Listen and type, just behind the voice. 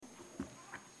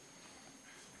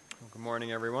Good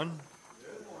morning, everyone.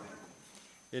 Good morning.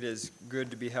 It is good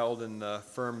to be held in the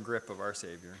firm grip of our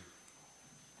Savior.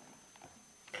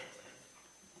 If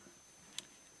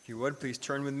you would, please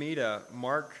turn with me to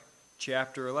Mark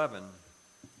chapter 11.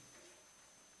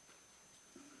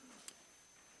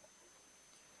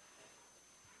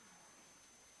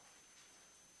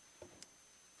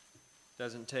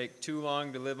 Doesn't take too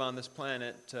long to live on this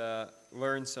planet to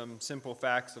learn some simple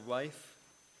facts of life.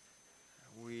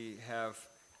 We have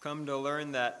come to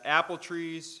learn that apple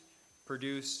trees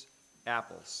produce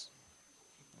apples.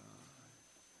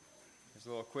 Here's a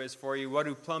little quiz for you. What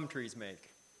do plum trees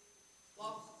make?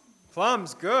 Plums.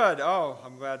 Plums, good. Oh,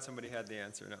 I'm glad somebody had the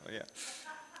answer. No, yeah.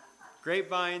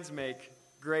 Grapevines make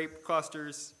grape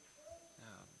clusters.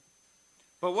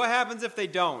 But what happens if they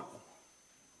don't?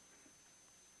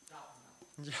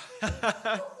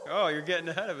 Oh, you're getting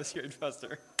ahead of us here,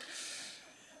 Buster.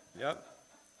 Yep.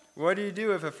 What do you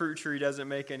do if a fruit tree doesn't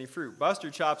make any fruit? Buster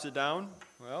chops it down.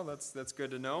 Well, that's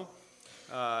good to know.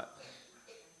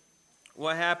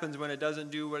 What happens when it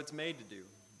doesn't do what it's made to do? You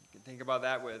can think about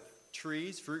that with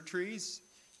trees, fruit trees.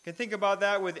 You can think about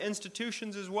that with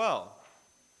institutions as well.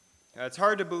 It's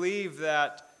hard to believe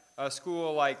that a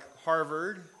school like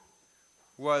Harvard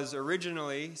was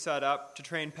originally set up to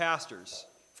train pastors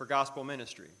for gospel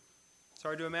ministry. It's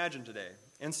hard to imagine today.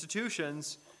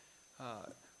 Institutions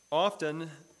often,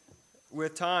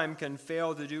 with time, can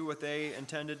fail to do what they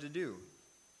intended to do,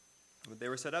 what they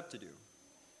were set up to do.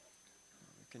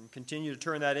 We can continue to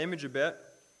turn that image a bit.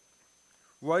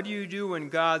 What do you do when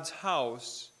God's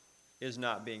house is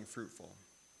not being fruitful?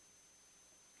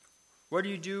 What do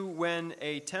you do when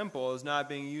a temple is not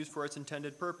being used for its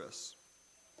intended purpose?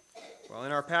 Well,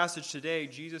 in our passage today,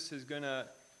 Jesus is going to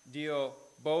deal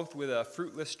both with a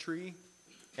fruitless tree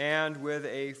and with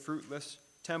a fruitless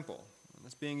temple.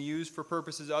 It's being used for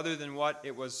purposes other than what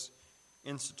it was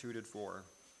instituted for.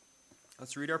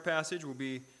 Let's read our passage. We'll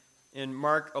be in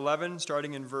Mark 11,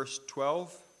 starting in verse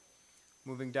 12,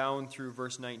 moving down through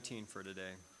verse 19 for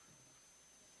today.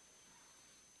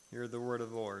 Hear the word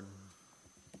of the Lord.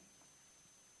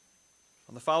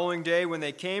 On the following day, when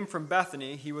they came from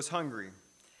Bethany, he was hungry.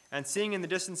 And seeing in the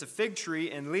distance a fig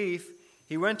tree and leaf,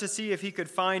 he went to see if he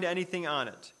could find anything on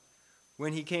it.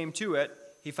 When he came to it,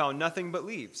 he found nothing but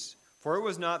leaves, for it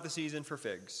was not the season for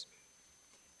figs.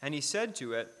 And he said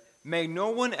to it, "May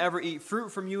no one ever eat fruit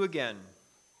from you again."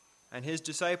 And his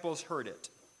disciples heard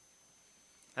it.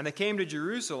 And they came to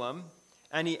Jerusalem,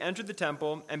 and he entered the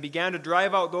temple and began to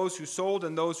drive out those who sold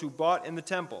and those who bought in the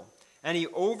temple. And he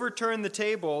overturned the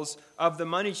tables of the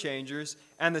money changers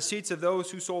and the seats of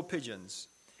those who sold pigeons.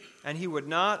 And he would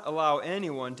not allow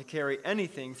anyone to carry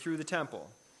anything through the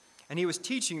temple. And he was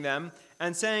teaching them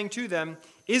and saying to them,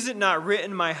 "Is it not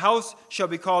written, 'My house shall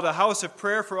be called a house of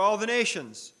prayer for all the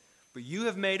nations'? But you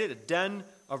have made it a den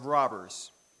of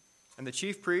robbers." And the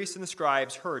chief priests and the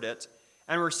scribes heard it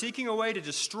and were seeking a way to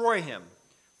destroy him,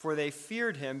 for they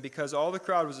feared him because all the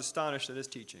crowd was astonished at his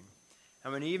teaching.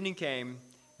 And when evening came,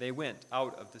 they went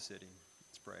out of the city.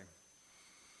 Let's pray.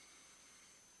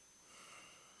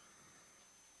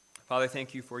 Father,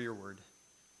 thank you for your word.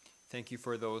 Thank you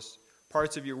for those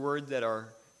parts of your word that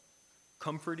are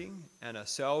comforting and a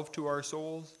salve to our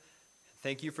souls.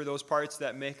 Thank you for those parts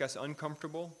that make us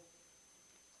uncomfortable.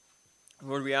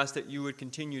 Lord, we ask that you would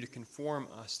continue to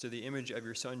conform us to the image of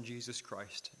your Son, Jesus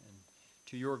Christ, and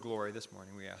to your glory this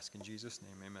morning, we ask in Jesus'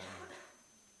 name, amen.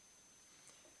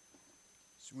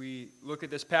 As we look at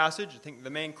this passage, I think the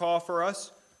main call for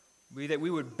us would be that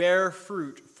we would bear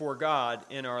fruit for God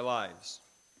in our lives.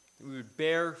 We would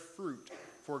bear fruit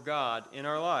for God in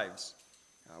our lives.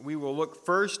 We will look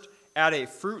first at a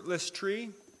fruitless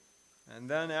tree, and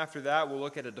then after that we'll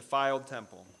look at a defiled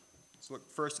temple. Let's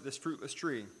look first at this fruitless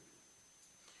tree.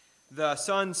 The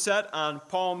sun set on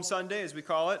Palm Sunday, as we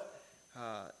call it,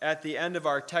 at the end of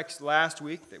our text last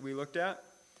week that we looked at.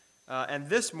 And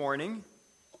this morning,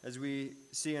 as we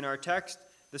see in our text,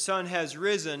 the sun has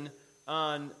risen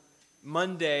on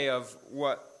Monday of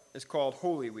what is called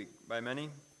Holy Week by many.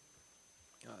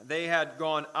 They had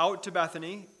gone out to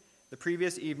Bethany the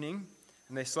previous evening,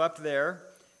 and they slept there.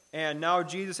 And now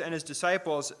Jesus and his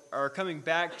disciples are coming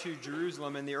back to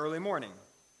Jerusalem in the early morning.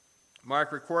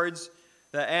 Mark records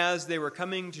that as they were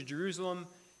coming to Jerusalem,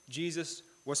 Jesus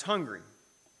was hungry.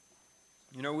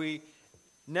 You know, we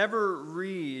never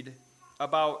read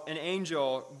about an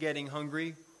angel getting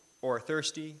hungry or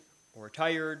thirsty or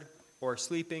tired or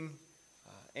sleeping.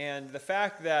 And the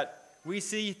fact that we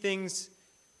see things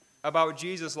about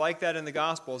Jesus like that in the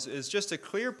Gospels is just a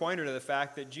clear pointer to the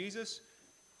fact that Jesus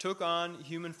took on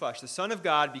human flesh. The Son of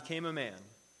God became a man.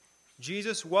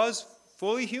 Jesus was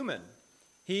fully human.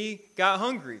 He got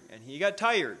hungry, and he got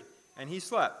tired, and he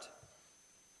slept.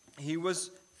 He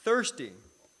was thirsty.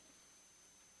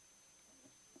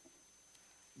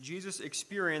 Jesus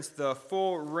experienced the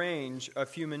full range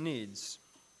of human needs.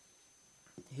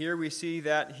 Here we see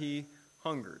that he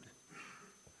hungered.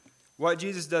 What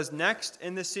Jesus does next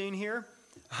in this scene here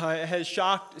has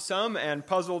shocked some and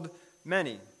puzzled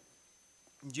many.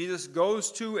 Jesus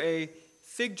goes to a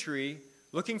fig tree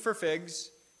looking for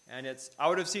figs, and it's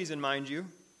out of season, mind you,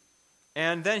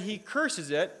 and then he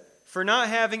curses it for not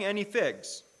having any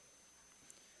figs.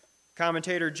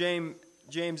 Commentator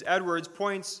James Edwards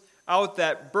points out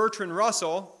that Bertrand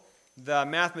Russell, the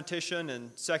mathematician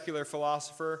and secular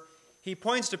philosopher, he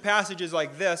points to passages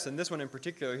like this, and this one in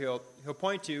particular he'll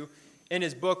point to in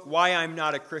his book, Why I'm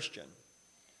Not a Christian.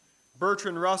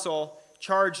 Bertrand Russell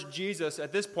charged Jesus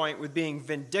at this point with being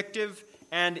vindictive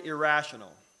and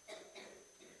irrational.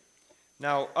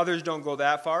 Now, others don't go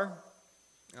that far.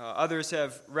 Others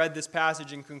have read this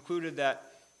passage and concluded that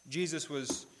Jesus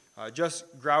was just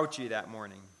grouchy that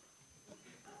morning.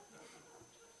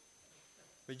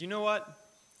 But you know what?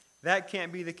 That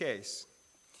can't be the case.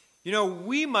 You know,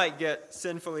 we might get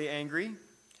sinfully angry.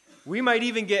 We might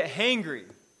even get hangry.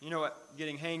 You know what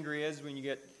getting hangry is, when you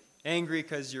get angry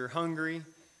because you're hungry.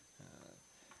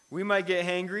 We might get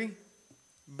hangry,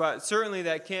 but certainly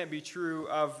that can't be true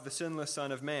of the sinless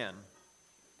Son of Man.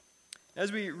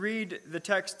 As we read the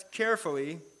text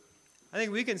carefully, I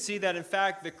think we can see that, in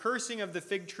fact, the cursing of the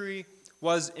fig tree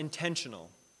was intentional.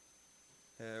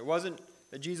 It wasn't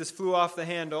that Jesus flew off the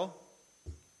handle.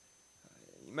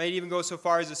 You might even go so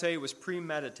far as to say it was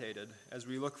premeditated as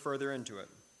we look further into it.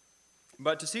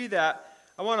 But to see that,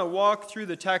 I want to walk through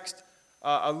the text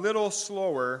a little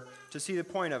slower to see the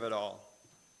point of it all.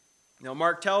 Now,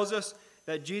 Mark tells us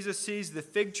that Jesus sees the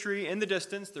fig tree in the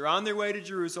distance. They're on their way to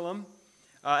Jerusalem,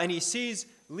 and he sees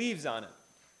leaves on it.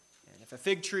 And if a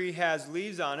fig tree has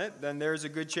leaves on it, then there's a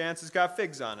good chance it's got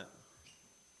figs on it.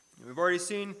 And we've already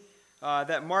seen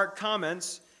that Mark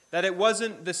comments that it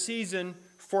wasn't the season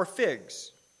for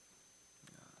figs.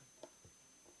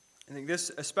 I think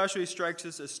this especially strikes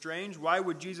us as strange. Why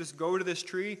would Jesus go to this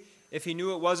tree if he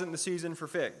knew it wasn't the season for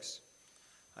figs?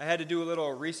 I had to do a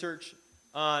little research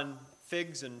on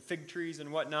figs and fig trees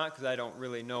and whatnot, because I don't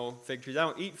really know fig trees. I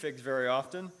don't eat figs very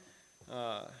often.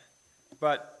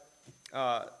 But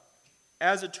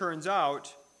as it turns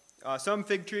out, some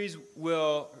fig trees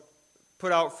will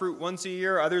put out fruit once a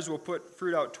year. Others will put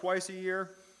fruit out twice a year.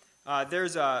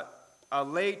 There's a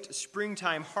late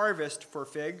springtime harvest for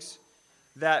figs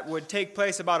that would take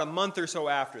place about a month or so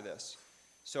after this.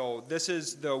 So this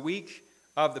is the week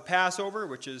of the Passover,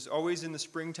 which is always in the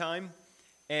springtime.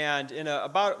 And in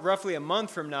about roughly a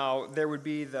month from now, there would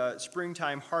be the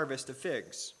springtime harvest of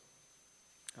figs.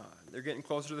 They're getting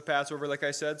closer to the Passover, like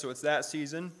I said, so it's that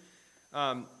season.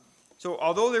 So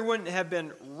although there wouldn't have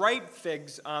been ripe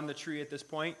figs on the tree at this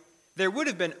point, there would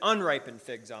have been unripened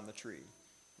figs on the tree.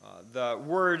 The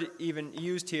word even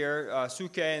used here,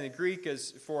 suke in the Greek,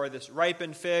 is for this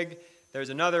ripened fig. There's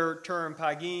another term,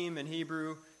 pagim, in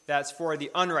Hebrew, that's for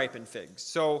the unripened figs.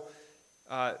 So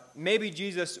maybe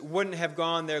Jesus wouldn't have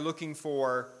gone there looking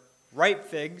for ripe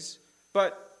figs,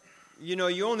 but you know,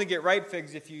 you only get ripe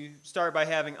figs if you start by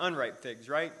having unripe figs,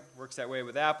 right? Works that way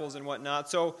with apples and whatnot.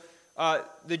 So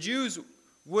the Jews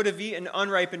would have eaten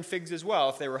unripened figs as well.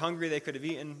 If they were hungry, they could have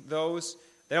eaten those.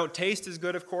 They don't taste as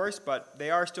good, of course, but they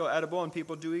are still edible, and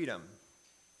people do eat them.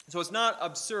 So it's not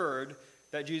absurd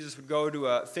that Jesus would go to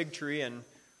a fig tree and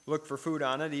look for food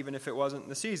on it, even if it wasn't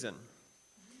the season.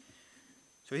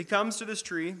 So he comes to this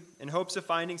tree in hopes of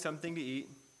finding something to eat,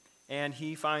 and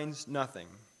he finds nothing.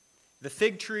 The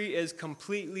fig tree is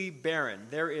completely barren.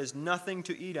 There is nothing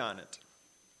to eat on it.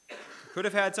 It could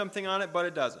have had something on it, but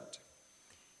it doesn't.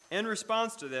 In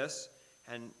response to this,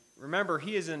 and remember,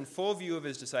 he is in full view of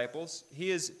his disciples.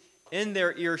 He is in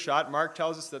their earshot. Mark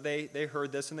tells us that they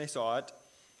heard this and they saw it.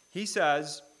 He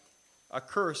says a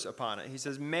curse upon it. He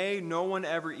says, "May no one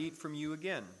ever eat from you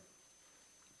again."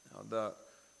 Now,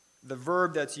 the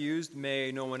verb that's used,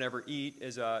 "may no one ever eat,"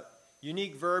 is a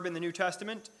unique verb in the New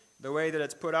Testament. The way that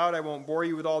it's put out, I won't bore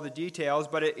you with all the details,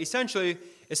 but it essentially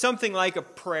is something like a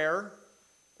prayer,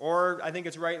 or I think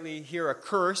it's rightly here a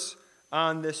curse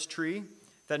on this tree,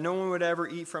 that no one would ever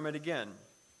eat from it again.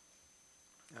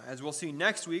 As we'll see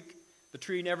next week, the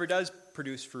tree never does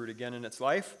produce fruit again in its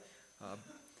life.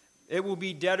 It will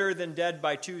be deader than dead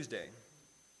by Tuesday.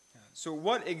 So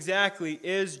what exactly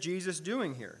is Jesus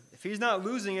doing here? If he's not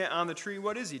losing it on the tree,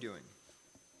 what is he doing?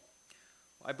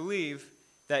 I believe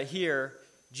that here,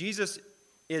 Jesus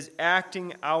is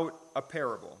acting out a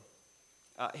parable.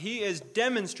 He is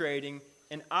demonstrating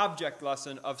an object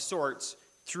lesson of sorts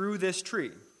through this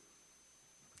tree.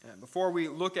 And before we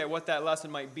look at what that lesson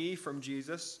might be from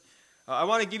Jesus, I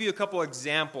want to give you a couple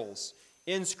examples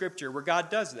in Scripture where God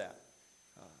does that.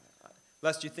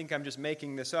 Lest you think I'm just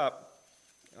making this up,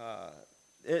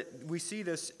 we see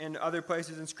this in other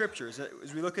places in Scriptures.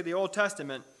 As we look at the Old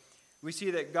Testament, we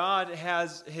see that God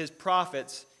has his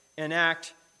prophets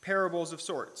enact parables of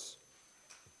sorts.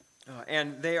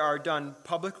 And they are done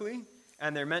publicly,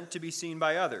 and they're meant to be seen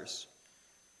by others.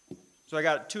 So I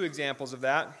got two examples of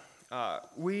that.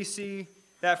 We see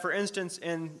that, for instance,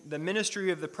 in the ministry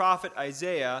of the prophet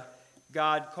Isaiah,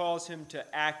 God calls him to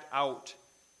act out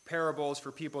parables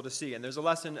for people to see, and there's a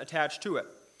lesson attached to it.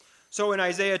 So in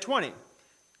Isaiah 20,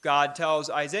 God tells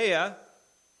Isaiah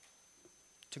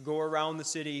to go around the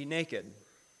city naked.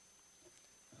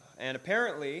 And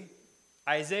apparently,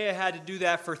 Isaiah had to do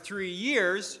that for 3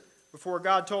 years before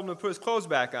God told him to put his clothes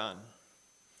back on.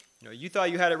 You thought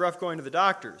you had it rough going to the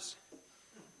doctors.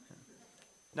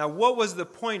 Now, what was the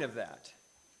point of that?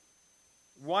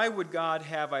 Why would God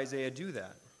have Isaiah do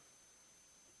that?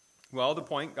 Well, the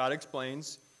point, God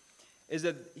explains, is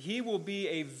that he will be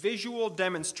a visual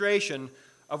demonstration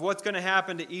of what's going to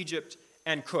happen to Egypt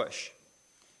and Cush.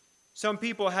 Some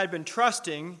people had been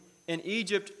trusting in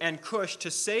Egypt and Cush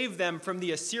to save them from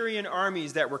the Assyrian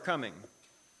armies that were coming.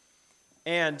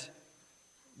 And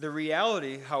the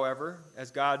reality, however,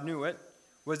 as God knew it,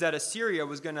 was that Assyria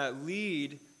was going to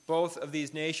lead both of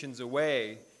these nations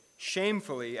away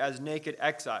shamefully as naked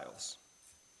exiles.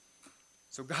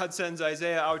 So God sends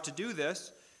Isaiah out to do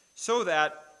this so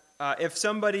that if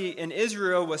somebody in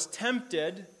Israel was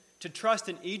tempted to trust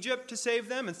in Egypt to save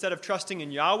them instead of trusting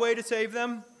in Yahweh to save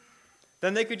them,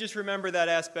 then they could just remember that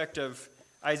aspect of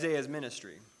Isaiah's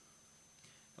ministry.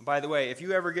 And by the way, if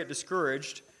you ever get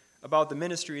discouraged about the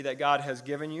ministry that God has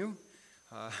given you,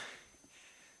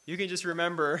 you can just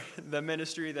remember the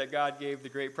ministry that God gave the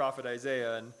great prophet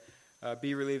Isaiah and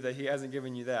be relieved that he hasn't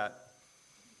given you that.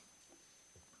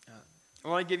 I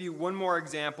want to give you one more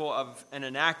example of an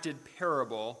enacted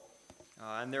parable,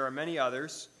 and there are many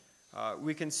others.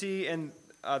 We can see in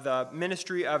the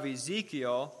ministry of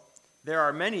Ezekiel, there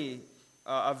are many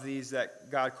of these that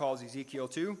God calls Ezekiel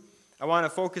to. I want to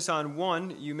focus on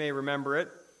one. You may remember it.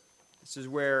 This is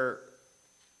where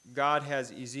God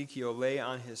has Ezekiel lay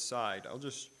on his side. I'll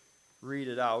just read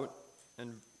it out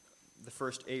in the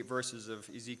first 8 verses of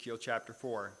Ezekiel chapter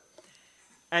 4.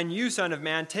 And you, son of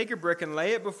man, take a brick and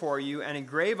lay it before you, and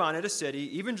engrave on it a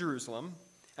city, even Jerusalem,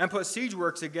 and put siege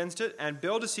works against it, and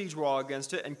build a siege wall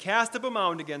against it, and cast up a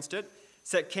mound against it,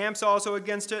 set camps also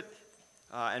against it,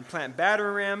 and plant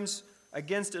battering rams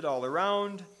against it all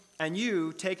around. And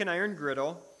you take an iron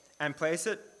griddle, and place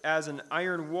it as an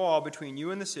iron wall between you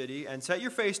and the city, and set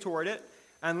your face toward it,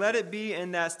 and let it be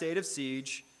in that state of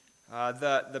siege,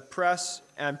 press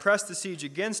the siege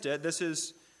against it. This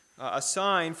is a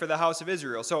sign for the house of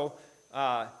Israel. So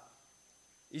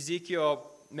Ezekiel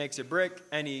makes a brick,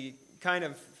 and he kind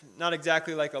of, not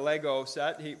exactly like a Lego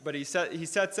set, but he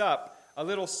sets up a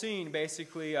little scene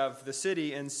basically of the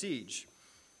city in siege.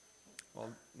 Well,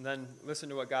 then listen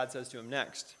to what God says to him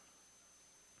next.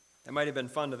 It might have been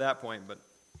fun to that point, but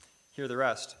hear the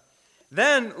rest.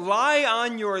 Then lie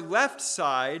on your left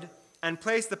side and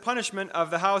place the punishment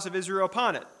of the house of Israel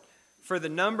upon it. For the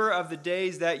number of the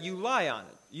days that you lie on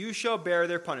it, you shall bear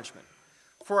their punishment.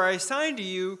 For I assign to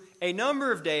you a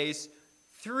number of days,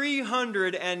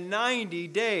 390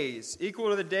 days,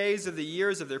 equal to the days of the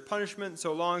years of their punishment.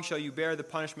 So long shall you bear the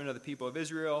punishment of the people of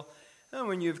Israel. And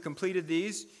when you have completed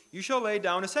these, you shall lay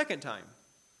down a second time,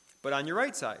 but on your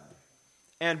right side,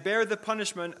 and bear the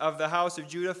punishment of the house of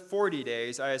Judah 40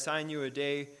 days. I assign you a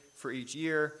day for each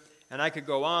year. And I could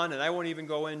go on, and I won't even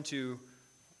go into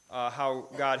how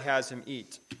God has him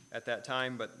eat at that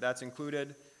time, but that's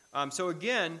included. So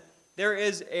again, there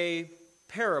is a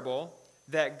parable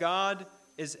that God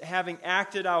is having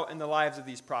acted out in the lives of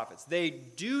these prophets. They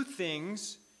do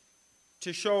things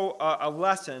to show a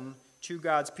lesson to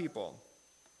God's people.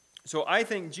 So I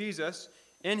think Jesus,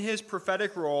 in his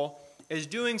prophetic role, is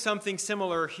doing something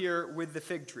similar here with the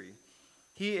fig tree.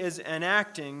 He is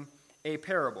enacting a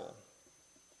parable.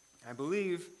 I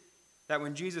believe that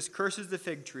when Jesus curses the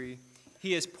fig tree,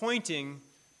 he is pointing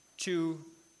to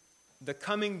the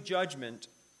coming judgment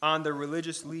on the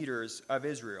religious leaders of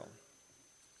Israel.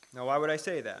 Now, why would I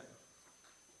say that?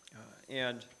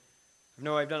 And I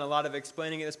know I've done a lot of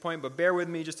explaining at this point, but bear with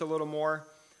me just a little more.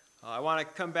 I want to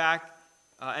come back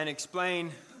and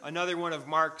explain another one of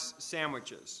Mark's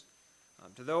sandwiches.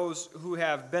 To those who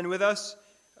have been with us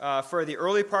for the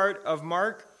early part of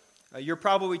Mark, you're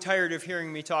probably tired of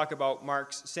hearing me talk about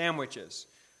Mark's sandwiches.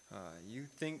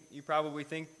 You probably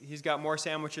think he's got more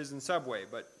sandwiches than Subway,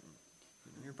 but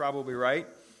you're probably right.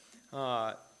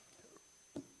 For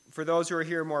those who are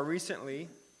here more recently,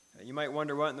 you might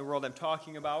wonder what in the world I'm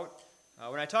talking about.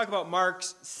 When I talk about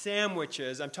Mark's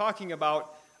sandwiches, I'm talking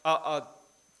about a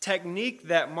technique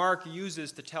that Mark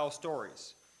uses to tell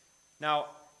stories. Now,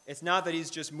 it's not that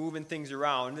he's just moving things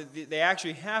around. They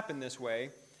actually happen this way.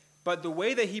 But the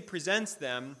way that he presents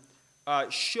them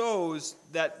shows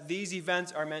that these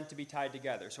events are meant to be tied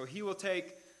together. So he will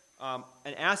take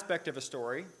an aspect of a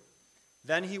story.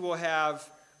 Then he will have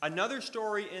another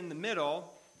story in the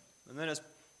middle. And then as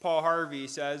Paul Harvey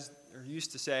says, or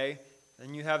used to say,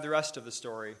 then you have the rest of the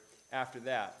story after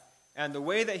that. And the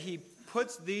way that he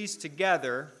puts these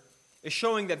together is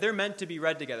showing that they're meant to be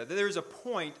read together. That there's a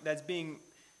point that's being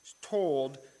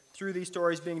told through these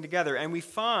stories being together. And we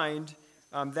find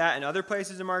that in other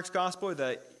places in Mark's gospel,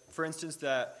 for instance,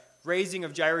 the raising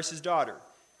of Jairus' daughter.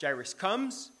 Jairus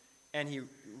comes, and he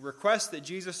requests that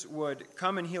Jesus would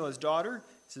come and heal his daughter.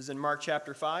 This is in Mark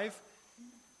chapter 5.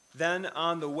 Then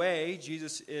on the way,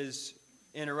 Jesus is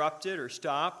interrupted or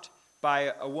stopped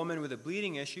by a woman with a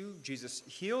bleeding issue. Jesus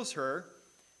heals her,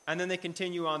 and then they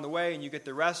continue on the way, and you get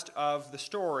the rest of the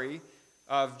story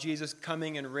of Jesus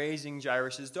coming and raising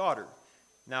Jairus' daughter.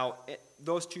 Now,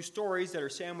 those two stories that are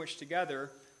sandwiched together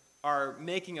are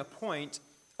making a point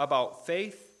about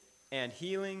faith and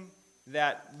healing,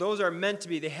 that those are meant to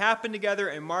be. They happen together,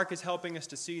 and Mark is helping us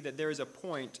to see that there is a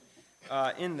point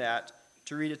in that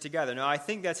to read it together. Now, I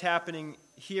think that's happening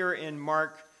here in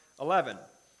Mark 11.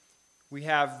 We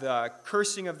have the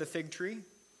cursing of the fig tree.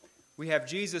 We have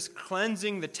Jesus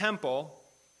cleansing the temple.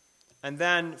 And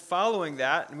then following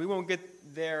that, and we won't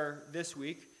get there this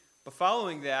week, but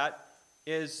following that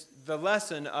is the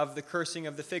lesson of the cursing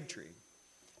of the fig tree.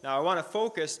 Now, I want to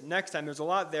focus next time. There's a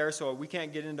lot there, so we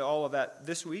can't get into all of that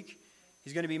this week.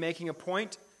 He's going to be making a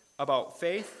point about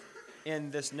faith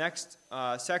in this next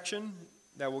section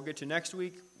that we'll get to next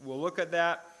week. We'll look at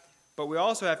that. But we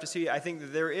also have to see, I think,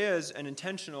 that there is an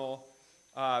intentional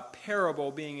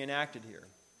parable being enacted here.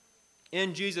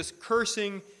 In Jesus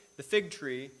cursing the fig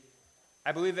tree,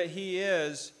 I believe that he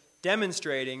is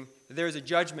demonstrating that there is a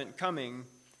judgment coming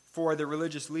for the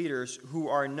religious leaders who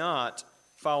are not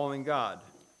following God.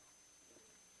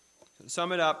 So to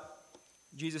sum it up,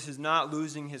 Jesus is not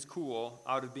losing his cool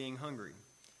out of being hungry.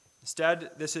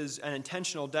 Instead, this is an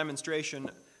intentional demonstration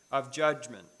of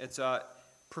judgment. It's a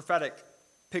prophetic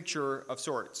picture of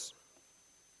sorts.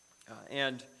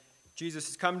 And Jesus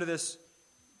has come to this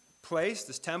place,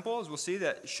 this temple, as we'll see,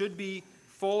 that should be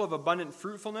full of abundant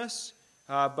fruitfulness,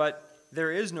 but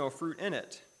there is no fruit in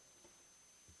it.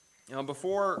 Now,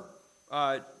 before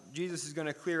Jesus is going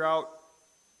to clear out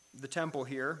the temple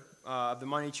here of the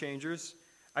money changers,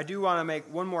 I do want to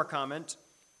make one more comment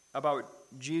about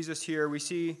Jesus here. We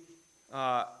see,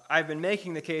 I've been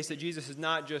making the case that Jesus is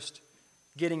not just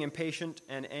getting impatient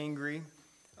and angry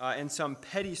in some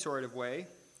petty sort of way,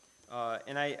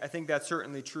 and I think that's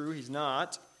certainly true. He's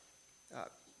not.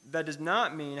 That does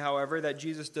not mean, however, that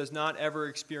Jesus does not ever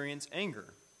experience anger.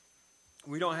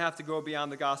 We don't have to go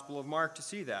beyond the Gospel of Mark to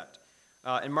see that.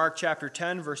 In Mark chapter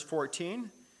 10, verse 14,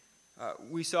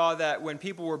 we saw that when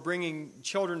people were bringing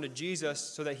children to Jesus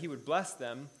so that he would bless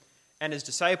them, and his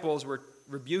disciples were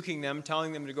rebuking them,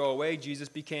 telling them to go away, Jesus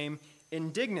became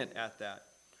indignant at that.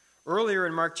 Earlier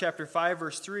in Mark chapter 5,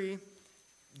 verse 3,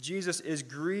 Jesus is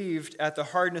grieved at the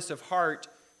hardness of heart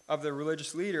of the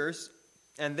religious leaders,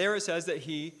 and there it says that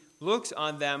he looks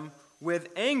on them with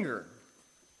anger.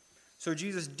 So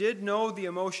Jesus did know the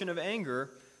emotion of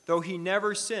anger, though he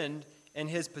never sinned in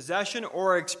his possession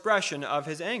or expression of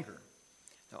his anger.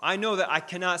 Now, I know that I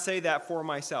cannot say that for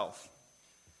myself.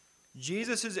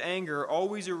 Jesus' anger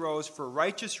always arose for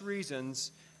righteous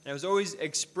reasons, and it was always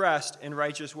expressed in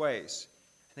righteous ways.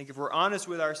 I think if we're honest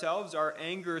with ourselves, our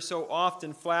anger so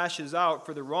often flashes out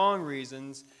for the wrong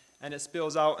reasons, and it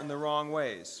spills out in the wrong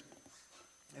ways.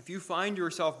 If you find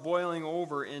yourself boiling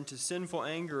over into sinful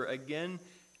anger again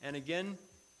and again,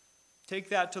 take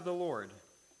that to the Lord.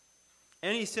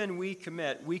 Any sin we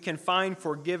commit, we can find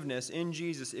forgiveness in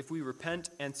Jesus if we repent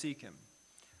and seek him.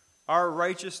 Our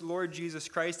righteous Lord Jesus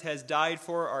Christ has died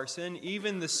for our sin,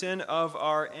 even the sin of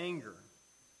our anger.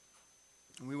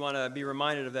 We want to be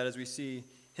reminded of that as we see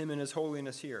him in his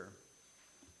holiness here.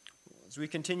 As we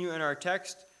continue in our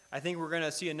text, I think we're going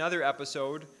to see another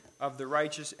episode of the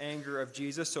righteous anger of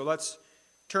Jesus. So let's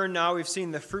turn now. We've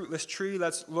seen the fruitless tree.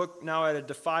 Let's look now at a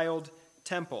defiled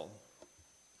temple.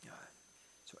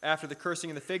 So after the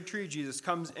cursing of the fig tree, Jesus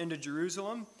comes into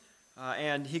Jerusalem,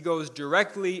 and he goes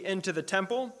directly into the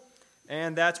temple,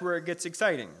 and that's where it gets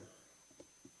exciting.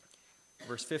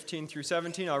 verse 15 through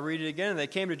 17. I'll read it again. And they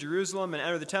came to Jerusalem and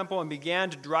entered the temple and began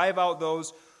to drive out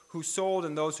those who sold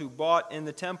and those who bought in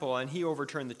the temple. And he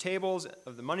overturned the tables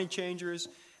of the money changers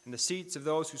and the seats of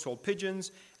those who sold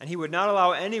pigeons. And he would not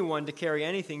allow anyone to carry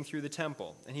anything through the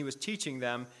temple. And he was teaching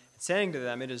them, saying to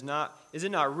them, is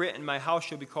it not written, my house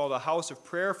shall be called a house of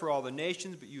prayer for all the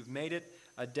nations, but you've made it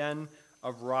a den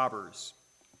of robbers.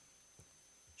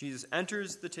 Jesus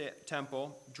enters the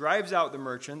temple, drives out the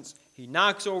merchants. He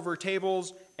knocks over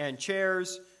tables and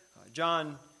chairs.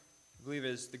 John, I believe it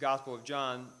is the Gospel of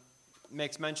John,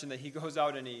 makes mention that he goes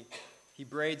out and he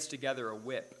braids together a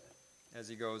whip as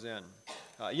he goes in.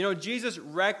 Jesus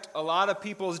wrecked a lot of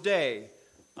people's day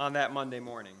on that Monday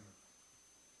morning.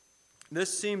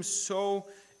 This seems so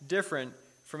different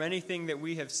from anything that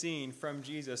we have seen from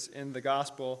Jesus in the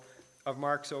Gospel of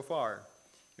Mark so far.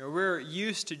 We're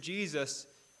used to Jesus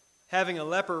having a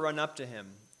leper run up to him,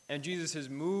 and Jesus is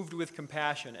moved with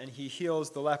compassion, and he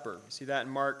heals the leper. You see that in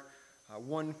Mark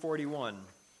 1:41.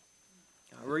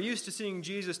 We're used to seeing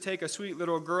Jesus take a sweet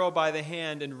little girl by the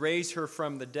hand and raise her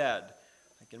from the dead,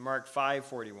 like in Mark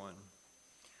 5:41.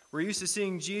 We're used to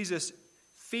seeing Jesus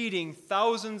feeding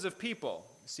thousands of people.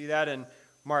 You see that in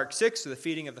Mark 6 with the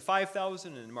feeding of the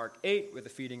 5,000, and in Mark 8 with the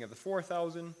feeding of the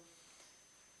 4,000.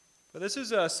 But this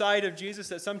is a side of Jesus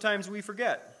that sometimes we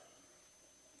forget.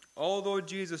 Although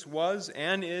Jesus was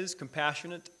and is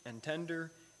compassionate and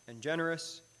tender and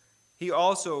generous, he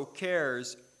also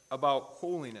cares about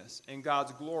holiness and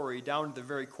God's glory down to the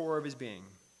very core of his being.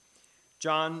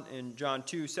 John, in John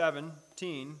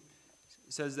 2:17,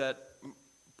 says that,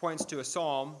 points to a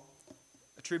psalm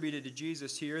attributed to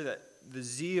Jesus here, that the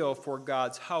zeal for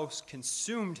God's house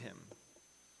consumed him.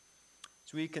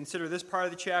 As we consider this part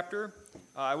of the chapter,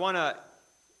 I want to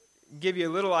give you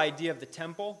a little idea of the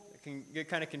temple. It can get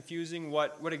kind of confusing.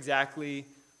 What exactly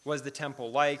was the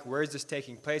temple like? Where is this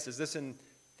taking place? Is this in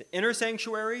the inner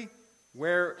sanctuary?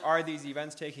 Where are these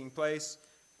events taking place?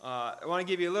 I want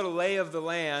to give you a little lay of the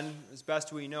land, as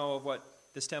best we know, of what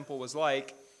this temple was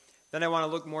like. Then I want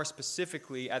to look more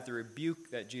specifically at the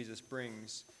rebuke that Jesus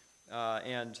brings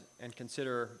and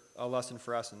consider a lesson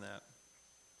for us in that.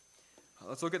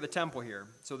 Let's look at the temple here.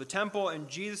 So the temple in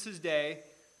Jesus' day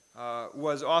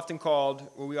was often called,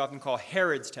 what we often call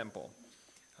Herod's temple.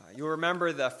 You'll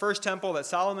remember the first temple that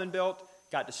Solomon built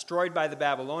got destroyed by the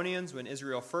Babylonians when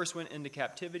Israel first went into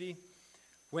captivity.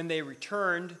 When they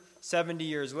returned 70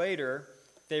 years later,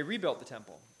 they rebuilt the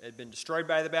temple. It had been destroyed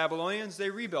by the Babylonians, they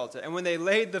rebuilt it. And when they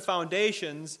laid the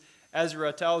foundations,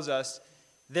 Ezra tells us,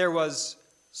 there was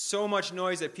so much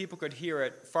noise that people could hear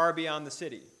it far beyond the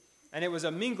city. And it was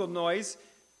a mingled noise.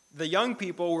 The young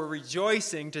people were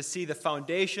rejoicing to see the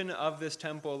foundation of this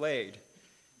temple laid.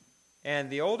 And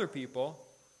the older people,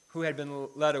 who had been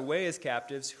led away as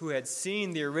captives, who had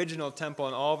seen the original temple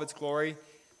in all of its glory,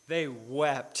 they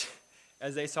wept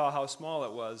as they saw how small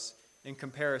it was in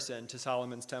comparison to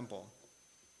Solomon's temple.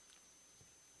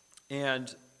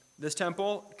 And this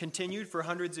temple continued for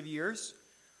hundreds of years.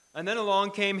 And then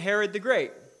along came Herod the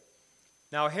Great.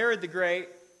 Now, Herod the Great,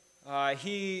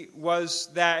 he was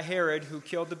that Herod who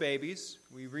killed the babies.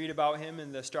 We read about him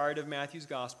in the start of Matthew's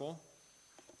Gospel.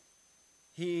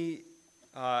 He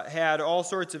had all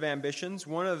sorts of ambitions.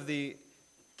 One of the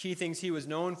key things he was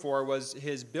known for was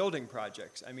his building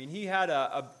projects. I mean, he had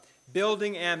a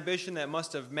building ambition that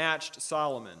must have matched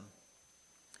Solomon.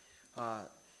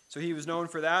 So he was known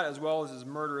for that, as well as his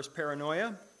murderous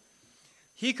paranoia.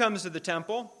 He comes to the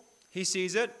temple, he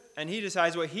sees it, and he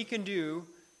decides what he can do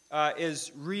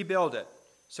is rebuild it.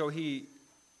 So he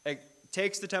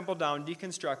takes the temple down,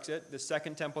 deconstructs it, the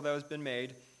second temple that has been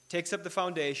made, takes up the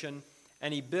foundation,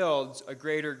 and he builds a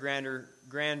greater,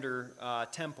 grander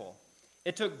temple.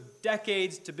 It took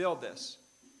decades to build this.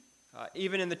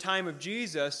 Even in the time of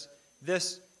Jesus,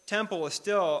 this temple is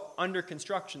still under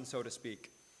construction, so to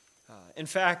speak. In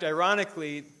fact,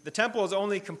 ironically, the temple is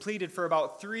only completed for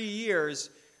about 3 years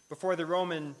before the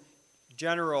Roman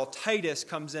general Titus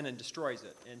comes in and destroys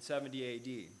it in 70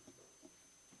 A.D.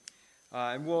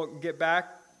 And we'll get back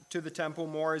to the temple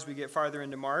more as we get farther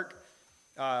into Mark.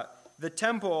 The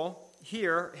temple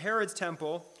here, Herod's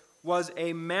temple, was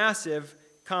a massive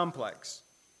complex.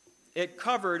 It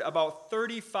covered about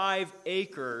 35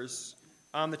 acres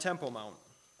on the Temple Mount.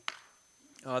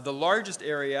 The largest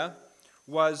area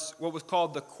was what was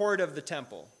called the court of the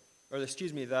temple, or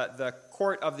the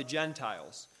court of the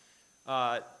Gentiles.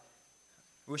 I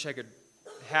wish I could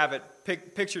have it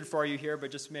pictured for you here,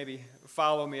 but just maybe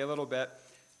follow me a little bit.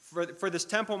 For this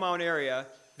Temple Mount area,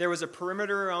 there was a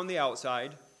perimeter around the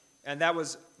outside, and that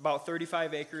was about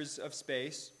 35 acres of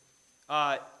space.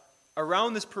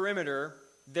 Around this perimeter,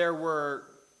 there were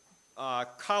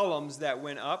columns that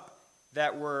went up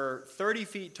that were 30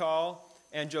 feet tall,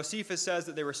 and Josephus says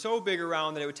that they were so big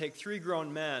around that it would take 3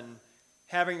 grown men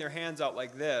having their hands out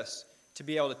like this to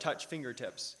be able to touch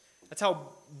fingertips. That's how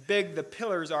big the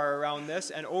pillars are around this,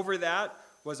 and over that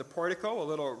was a portico, a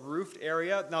little roofed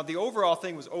area. Now, the overall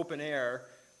thing was open air,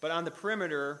 but on the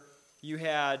perimeter, you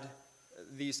had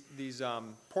these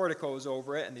porticos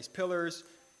over it and these pillars,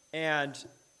 and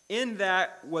in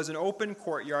that was an open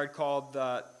courtyard called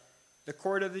the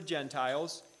Court of the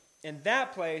Gentiles. In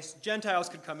that place, Gentiles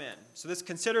could come in. So this is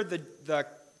considered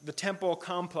the temple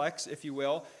complex, if you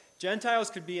will. Gentiles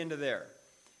could be into there.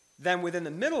 Then within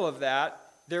the middle of that,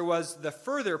 there was the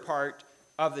further part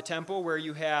of the temple where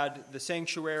you had the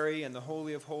sanctuary and the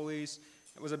Holy of Holies.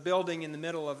 It was a building in the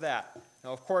middle of that.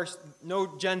 Now, of course,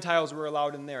 no Gentiles were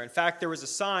allowed in there. In fact, there was a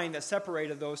sign that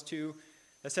separated those two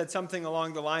that said something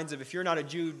along the lines of, if you're not a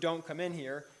Jew, don't come in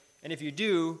here. And if you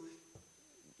do,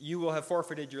 you will have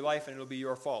forfeited your life and it'll be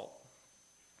your fault.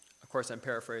 Of course, I'm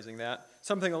paraphrasing that.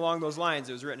 Something along those lines.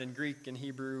 It was written in Greek and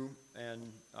Hebrew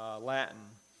and Latin.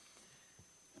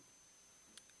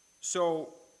 So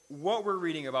what we're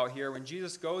reading about here, when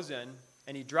Jesus goes in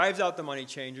and he drives out the money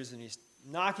changers and he's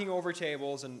knocking over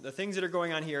tables and the things that are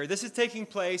going on here, this is taking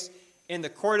place in the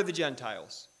court of the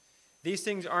Gentiles. These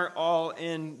things aren't all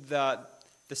in the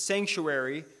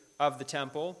sanctuary of the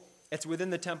temple. It's within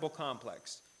the temple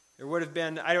complex. There would have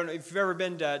been, I don't know if you've ever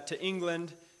been to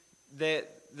England, the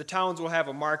towns will have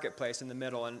a marketplace in the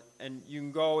middle, and you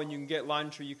can go and you can get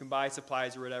lunch or you can buy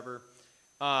supplies or whatever.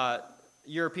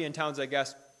 European towns, I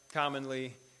guess,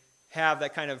 commonly have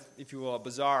that kind of, if you will, a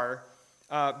bazaar.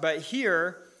 But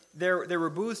here, there were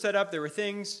booths set up. There were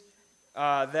things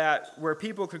where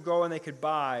people could go and they could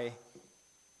buy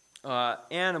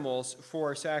animals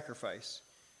for sacrifice.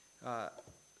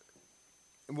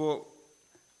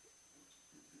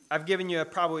 I've given you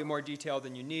probably more detail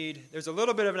than you need. There's a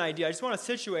little bit of an idea. I just want to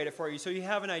situate it for you so you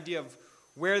have an idea of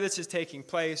where this is taking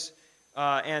place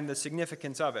and the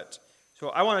significance of it. So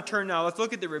I want to turn now. Let's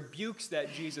look at the rebukes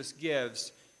that Jesus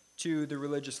gives to the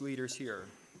religious leaders here.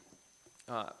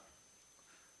 We'll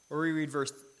reread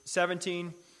verse 17.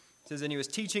 It says, "And he was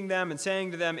teaching them and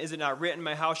saying to them, 'Is it not written,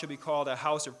 my house shall be called a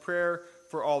house of prayer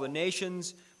for all the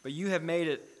nations? But you have made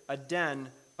it a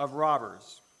den of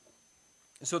robbers.'"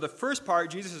 So the first part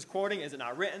Jesus is quoting, "Is it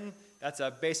not written?" That's a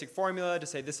basic formula to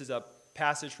say this is a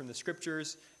passage from the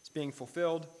Scriptures. It's being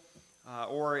fulfilled,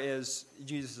 or is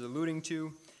Jesus alluding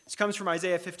to. This comes from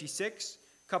Isaiah 56.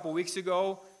 A couple weeks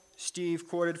ago, Steve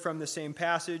quoted from the same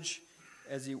passage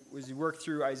as he worked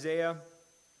through Isaiah.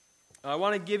 I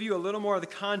want to give you a little more of the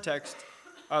context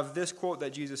of this quote that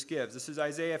Jesus gives. This is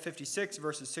Isaiah 56,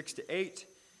 verses 6 to 8.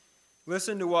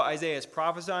 Listen to what Isaiah is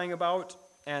prophesying about,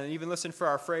 and even listen for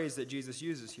our phrase that Jesus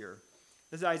uses here.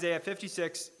 This is Isaiah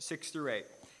 56, 6 through 8.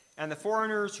 "And the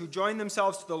foreigners who join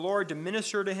themselves to the Lord to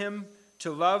minister to him,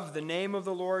 to love the name of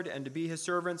the Lord, and to be his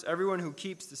servants, everyone who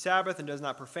keeps the Sabbath and does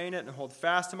not profane it, and hold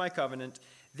fast to my covenant,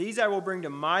 these I will bring to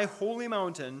my holy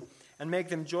mountain and make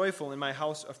them joyful in my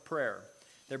house of prayer.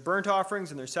 Their burnt offerings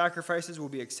and their sacrifices will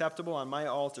be acceptable on my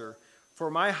altar.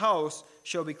 For my house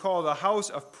shall be called a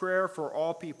house of prayer for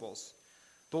all peoples.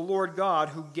 The Lord God,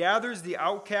 who gathers the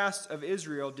outcasts of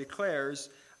Israel, declares,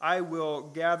 I will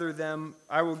gather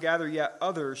yet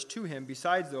others to him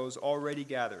besides those already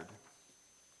gathered."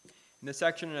 In this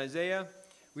section in Isaiah,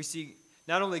 we see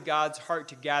not only God's heart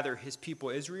to gather his people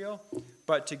Israel,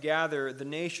 but to gather the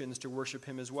nations to worship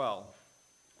him as well.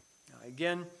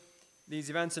 Again, these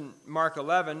events in Mark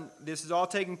 11, this is all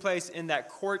taking place in that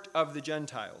court of the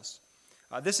Gentiles.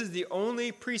 This is the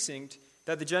only precinct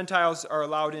that the Gentiles are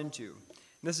allowed into.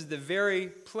 And this is the very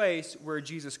place where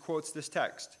Jesus quotes this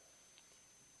text.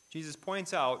 Jesus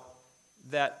points out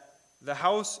that the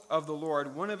house of the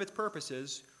Lord, one of its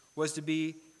purposes, was to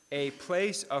be a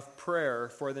place of prayer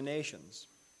for the nations.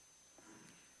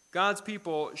 God's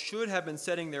people should have been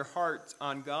setting their hearts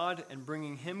on God and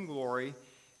bringing him glory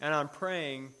and on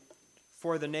praying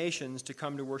for the nations to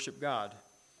come to worship God.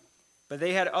 But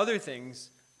they had other things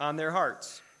on their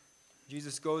hearts.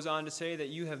 Jesus goes on to say that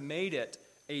you have made it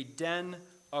a den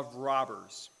of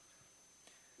robbers.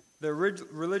 The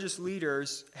religious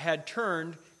leaders had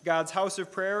turned God's house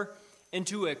of prayer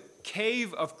into a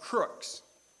cave of crooks.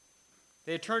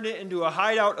 They had turned it into a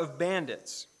hideout of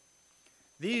bandits.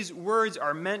 These words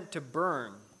are meant to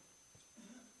burn,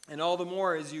 and all the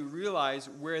more as you realize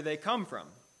where they come from.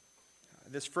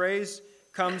 This phrase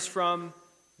comes from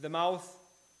the mouth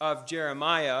of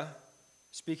Jeremiah,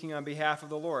 speaking on behalf of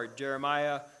the Lord.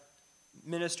 Jeremiah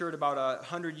ministered about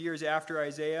 100 years after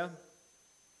Isaiah.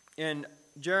 In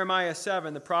Jeremiah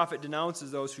 7, the prophet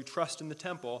denounces those who trust in the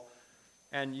temple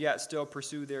and yet still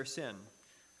pursue their sin.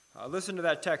 Listen to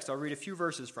that text. I'll read a few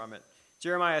verses from it.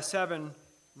 Jeremiah 7,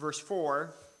 verse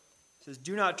 4 says,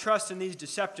 "Do not trust in these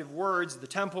deceptive words, the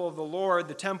temple of the Lord,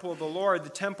 the temple of the Lord, the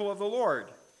temple of the Lord."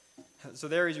 So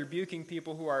there he's rebuking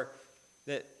people who are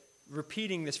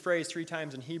repeating this phrase 3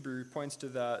 times in Hebrew points to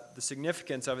the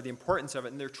significance of it, the importance of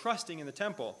it, and they're trusting in the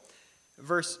temple.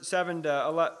 Verse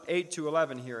 8 to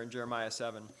 11 here in Jeremiah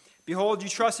 7. "Behold, you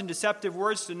trust in deceptive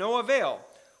words to no avail.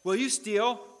 Will you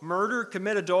steal, murder,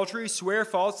 commit adultery, swear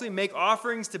falsely, make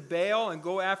offerings to Baal, and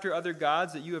go after other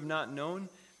gods that you have not known,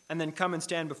 and then come and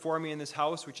stand before me in this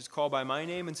house which is called by my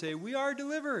name, and say, 'We are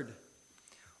delivered,'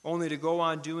 only to go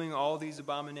on doing all these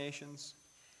abominations?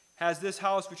 Has this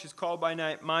house which is called by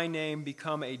my name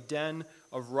become a den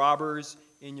of robbers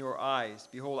in your eyes?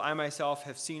 Behold, I myself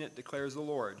have seen it, declares the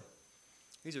Lord."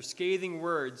 These are scathing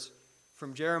words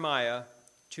from Jeremiah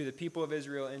to the people of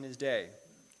Israel in his day.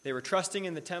 They were trusting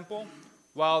in the temple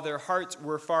while their hearts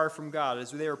were far from God, as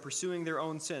they were pursuing their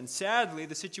own sin. Sadly,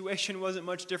 the situation wasn't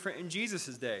much different in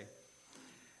Jesus' day.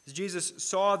 As Jesus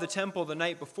saw the temple the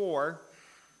night before,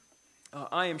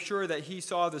 I am sure that he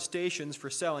saw the stations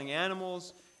for selling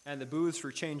animals and the booths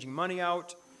for changing money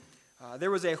out.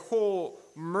 There was a whole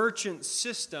merchant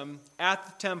system at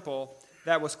the temple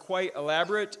that was quite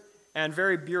elaborate and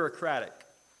very bureaucratic.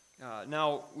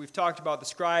 Now, we've talked about the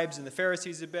scribes and the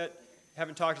Pharisees a bit.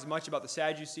 Haven't talked as much about the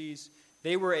Sadducees.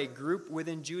 They were a group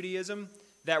within Judaism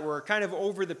that were kind of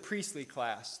over the priestly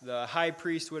class. The high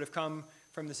priest would have come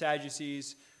from the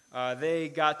Sadducees. They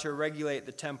got to regulate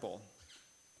the temple.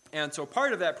 And so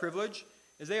part of that privilege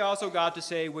is they also got to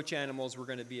say which animals were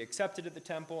going to be accepted at the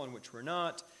temple and which were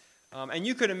not. And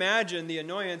you could imagine the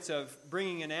annoyance of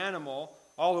bringing an animal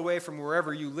all the way from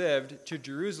wherever you lived to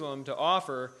Jerusalem to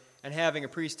offer and having a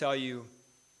priest tell you,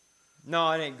 "No,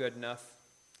 it ain't good enough."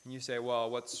 And you say, "Well,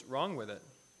 what's wrong with it?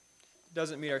 It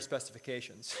doesn't meet our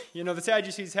specifications." The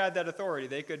Sadducees had that authority.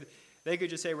 They could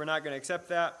just say, "We're not going to accept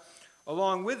that."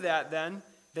 Along with that, then,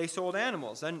 they sold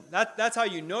animals. And that's how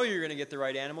you know you're going to get the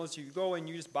right animals. You go and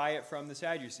you just buy it from the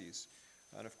Sadducees.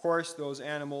 And of course, those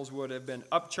animals would have been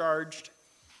upcharged.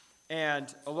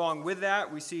 And along with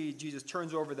that, we see Jesus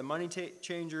turns over the money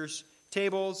changers'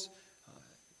 tables.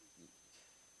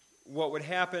 What would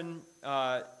happen,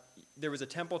 there was a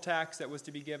temple tax that was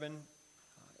to be given.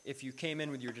 If you came in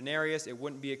with your denarius, it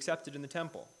wouldn't be accepted in the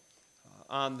temple.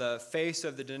 On the face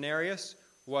of the denarius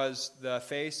was the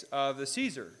face of the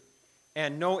Caesar,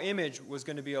 and no image was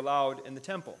going to be allowed in the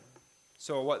temple.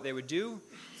 So what they would do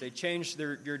is they changed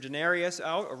your denarius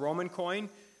out, a Roman coin,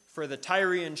 for the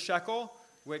Tyrian shekel,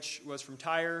 which was from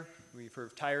Tyre. We've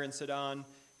heard of Tyre and Sidon.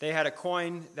 They had a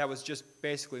coin that was just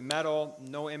basically metal,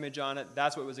 no image on it.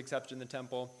 That's what was accepted in the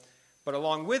temple. But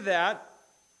along with that,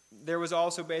 there was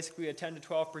also basically a 10 to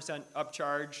 12%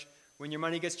 upcharge when your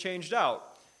money gets changed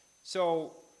out.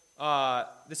 So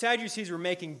the Sadducees were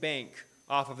making bank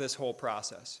off of this whole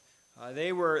process.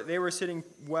 They were sitting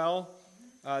well.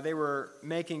 They were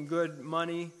making good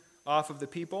money off of the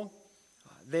people.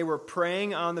 They were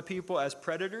preying on the people as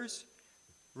predators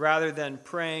rather than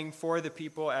praying for the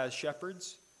people as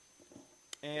shepherds.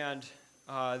 And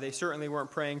they certainly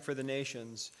weren't praying for the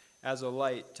nations as a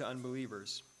light to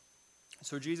unbelievers.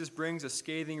 So Jesus brings a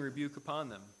scathing rebuke upon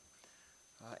them.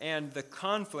 And the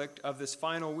conflict of this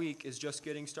final week is just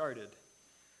getting started.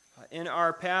 In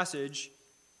our passage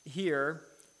here,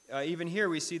 even here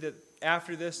we see that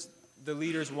after this, the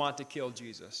leaders want to kill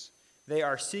Jesus. They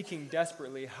are seeking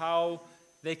desperately how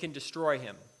they can destroy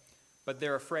him. But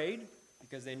they're afraid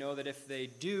because they know that if they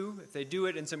do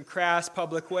it in some crass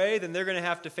public way, then they're going to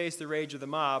have to face the rage of the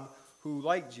mob who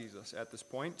like Jesus at this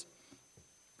point.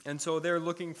 And so they're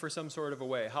looking for some sort of a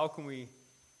way. How can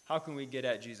we get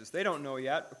at Jesus? They don't know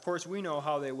yet. Of course, we know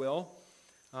how they will,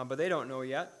 but they don't know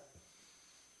yet.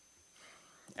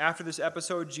 After this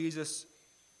episode, Jesus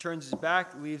turns his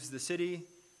back, leaves the city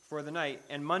for the night,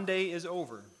 and Monday is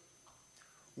over.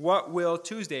 What will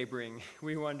Tuesday bring?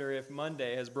 We wonder if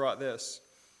Monday has brought this.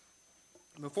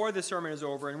 Before this sermon is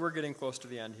over, and we're getting close to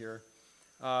the end here,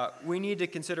 we need to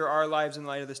consider our lives in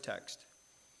light of this text.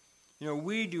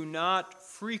 We do not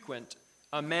frequent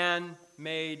a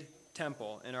man-made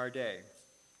temple in our day.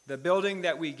 The building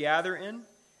that we gather in,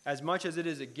 as much as it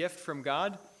is a gift from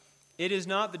God, it is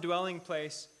not the dwelling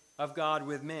place of God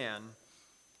with man,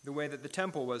 the way that the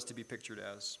temple was to be pictured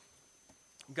as.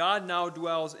 God now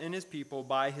dwells in his people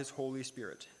by his Holy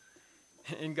Spirit.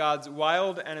 In God's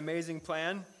wild and amazing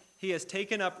plan, he has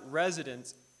taken up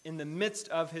residence in the midst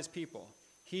of his people.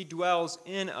 He dwells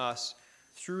in us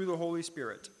through the Holy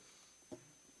Spirit.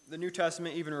 The New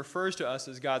Testament even refers to us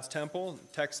as God's temple.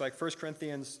 Texts like 1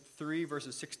 Corinthians 3,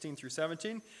 verses 16 through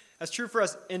 17. That's true for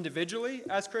us individually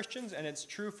as Christians, and it's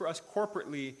true for us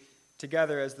corporately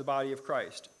together as the body of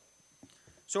Christ.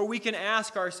 So we can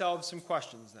ask ourselves some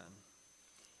questions then.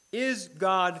 Is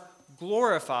God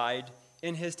glorified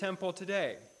in his temple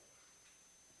today?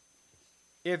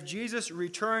 If Jesus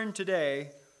returned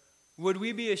today, would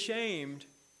we be ashamed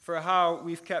for how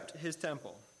we've kept his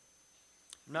temple?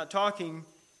 I'm not talking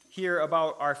here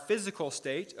about our physical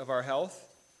state of our health.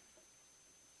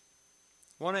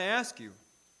 I want to ask you,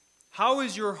 how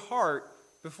is your heart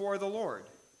before the Lord?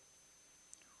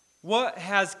 What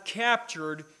has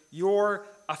captured your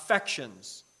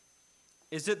affections?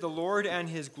 Is it the Lord and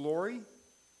his glory?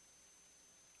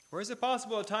 Or is it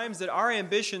possible at times that our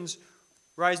ambitions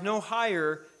rise no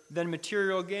higher than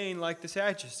material gain like the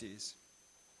Sadducees?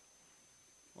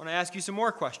 I want to ask you some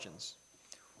more questions.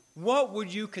 What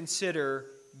would you consider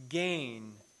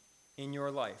gain in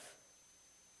your life?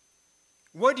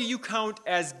 What do you count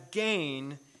as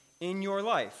gain in your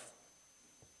life?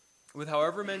 With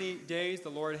however many days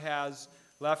the Lord has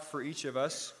left for each of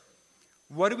us,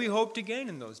 what do we hope to gain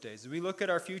in those days? As we look at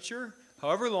our future,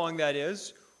 however long that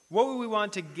is, what would we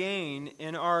want to gain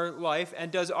in our life,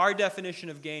 and does our definition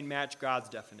of gain match God's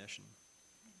definition?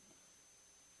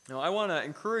 Now, I want to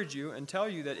encourage you and tell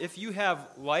you that if you have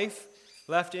life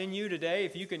left in you today,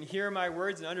 if you can hear my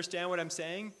words and understand what I'm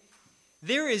saying,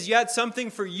 there is yet something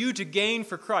for you to gain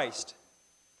for Christ.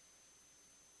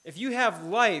 If you have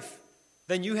life,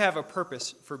 then you have a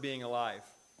purpose for being alive.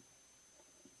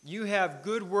 You have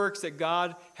good works that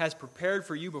God has prepared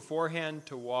for you beforehand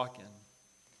to walk in.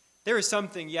 There is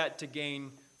something yet to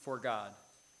gain for God.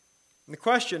 And the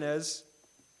question is,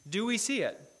 do we see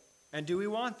it? And do we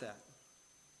want that?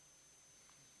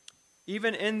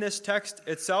 Even in this text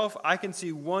itself, I can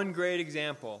see one great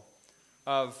example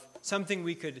of something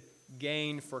we could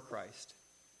gain for Christ.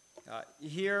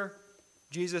 Here,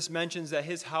 Jesus mentions that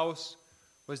his house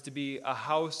was to be a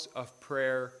house of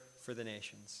prayer for the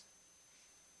nations.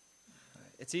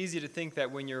 It's easy to think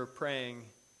that when you're praying,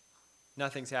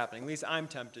 nothing's happening. At least I'm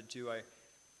tempted to.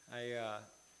 I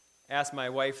asked my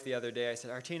wife the other day, I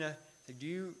said, Artina, do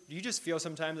you just feel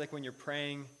sometimes like when you're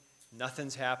praying,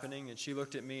 nothing's happening? And she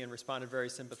looked at me and responded very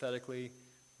sympathetically,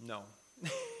 no.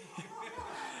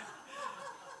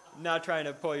 I'm not trying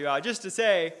to pull you out. Just to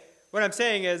say, what I'm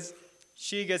saying is,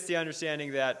 she gets the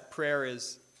understanding that prayer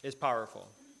is powerful.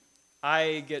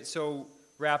 I get so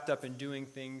wrapped up in doing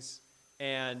things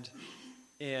and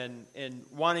in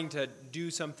wanting to do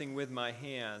something with my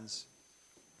hands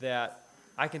that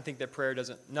I can think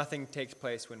that nothing takes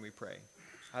place when we pray.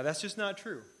 That's just not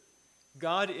true.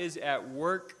 God is at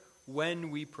work when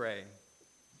we pray.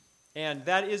 And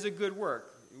that is a good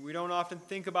work. We don't often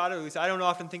think about it, at least I don't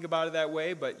often think about it that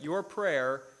way, but your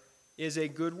prayer is a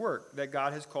good work that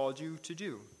God has called you to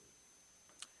do.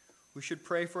 We should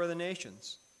pray for the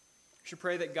nations. We should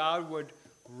pray that God would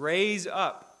raise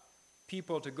up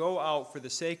people to go out for the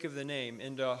sake of the name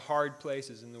into hard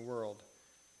places in the world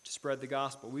to spread the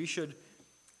gospel. We should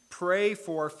pray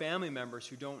for family members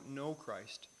who don't know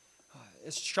Christ.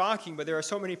 It's shocking, but there are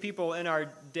so many people in our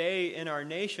day, in our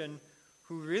nation,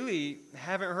 who really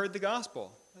haven't heard the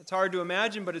gospel. It's hard to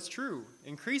imagine, but it's true,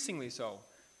 increasingly so.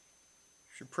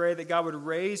 We should pray that God would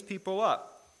raise people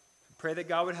up. Pray that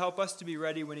God would help us to be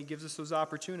ready when he gives us those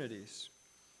opportunities.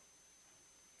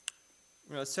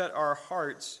 Set our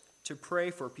hearts to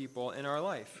pray for people in our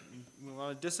life. We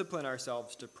want to discipline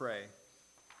ourselves to pray.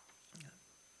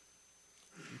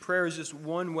 Prayer is just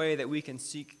one way that we can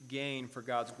seek gain for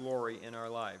God's glory in our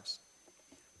lives.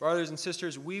 Brothers and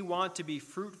sisters, we want to be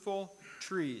fruitful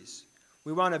trees.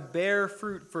 We want to bear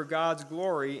fruit for God's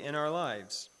glory in our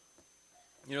lives.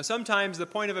 Sometimes the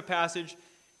point of a passage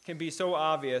can be so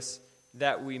obvious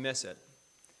that we miss it.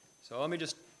 So let me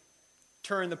just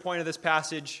turn the point of this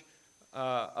passage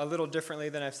a little differently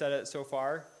than I've said it so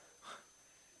far.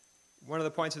 One of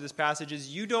the points of this passage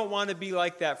is you don't want to be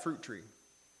like that fruit tree.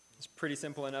 It's pretty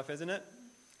simple enough, isn't it?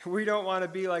 We don't want to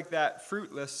be like that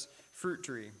fruitless fruit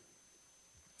tree.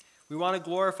 We want to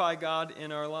glorify God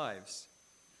in our lives.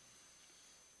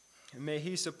 And may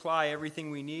he supply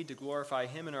everything we need to glorify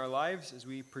him in our lives as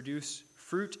we produce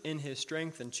fruit in his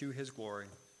strength and to his glory.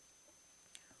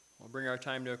 We'll bring our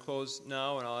time to a close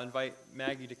now, and I'll invite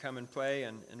Maggie to come and play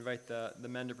and invite the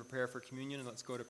men to prepare for communion, and let's go to